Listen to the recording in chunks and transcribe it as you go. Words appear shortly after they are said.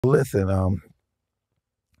Listen,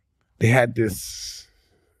 they had this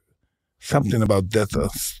something about death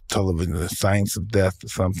of television, the science of death or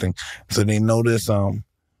something. So they noticed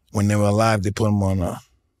when they were alive, they put them on a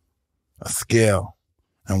scale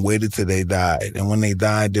and waited till they died. And when they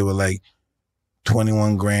died, they were like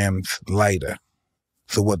 21 grams lighter.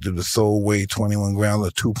 So what, did the soul weigh 21 grams or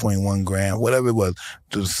 2.1 grams? Whatever it was,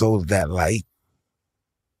 do the souls that light?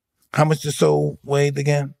 How much the soul weighed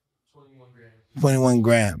again? 21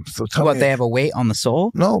 grams. So tell What, me, they have a weight on the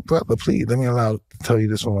soul? no, brother, please, let me allow to tell you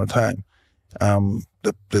this one more time.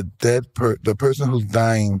 The person who's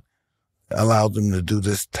dying allowed them to do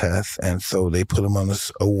this test, and so they put him on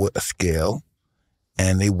a scale,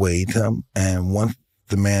 and they weighed him, and once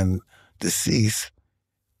the man deceased,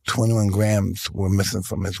 21 grams were missing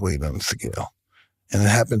from his weight on the scale. And it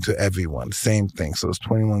happened to everyone, same thing. So it's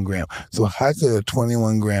 21 grams. So how could a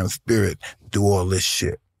 21 gram spirit do all this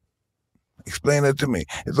shit? Explain that to me.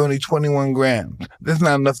 It's only 21 grams. That's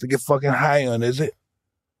not enough to get fucking high on, is it?